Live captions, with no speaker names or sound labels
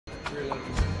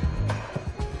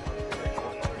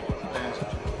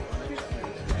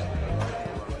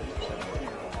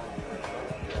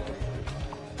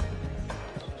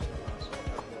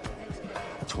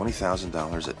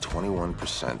$20,000 at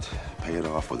 21%. Pay it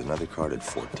off with another card at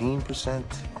 14%.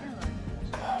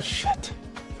 Oh, shit.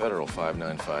 Federal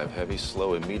 595, heavy,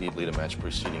 slow immediately to match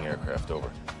preceding aircraft,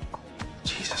 over.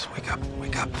 Jesus, wake up,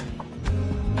 wake up.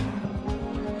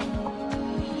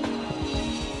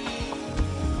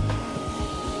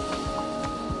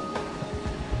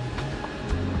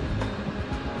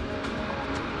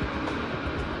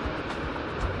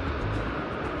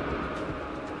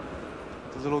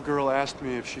 The little girl asked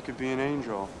me if she could be an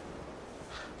angel.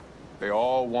 They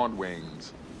all want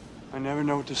wings. I never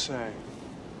know what to say.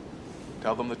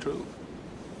 Tell them the truth.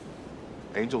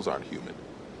 Angels aren't human.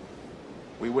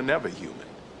 We were never human.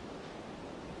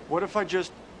 What if I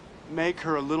just make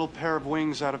her a little pair of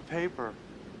wings out of paper?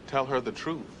 Tell her the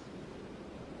truth.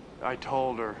 I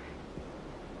told her.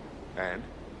 And?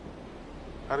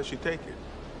 How does she take it?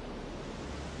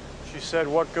 She said,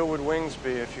 what good would wings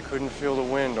be if you couldn't feel the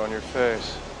wind on your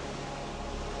face?